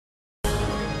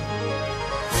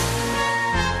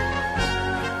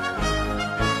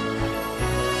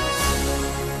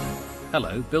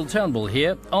Hello, Bill Turnbull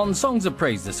here. On Songs of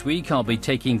Praise this week, I'll be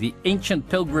taking the ancient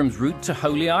pilgrim's route to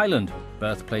Holy Island,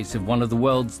 birthplace of one of the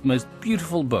world's most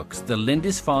beautiful books, the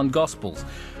Lindisfarne Gospels,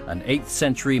 an 8th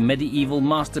century medieval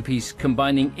masterpiece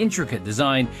combining intricate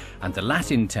design and the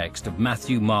Latin text of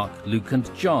Matthew, Mark, Luke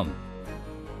and John.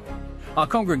 Our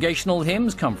congregational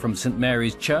hymns come from St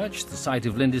Mary's Church, the site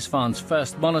of Lindisfarne's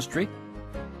first monastery,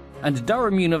 and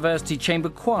Durham University Chamber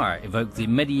Choir evoke the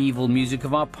medieval music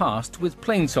of our past with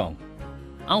plainsong.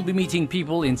 I'll be meeting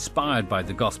people inspired by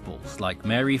the Gospels, like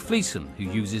Mary Fleeson, who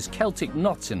uses Celtic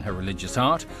knots in her religious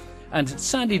art, and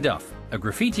Sandy Duff, a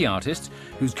graffiti artist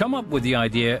who's come up with the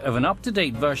idea of an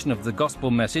up-to-date version of the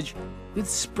Gospel message with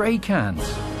spray cans.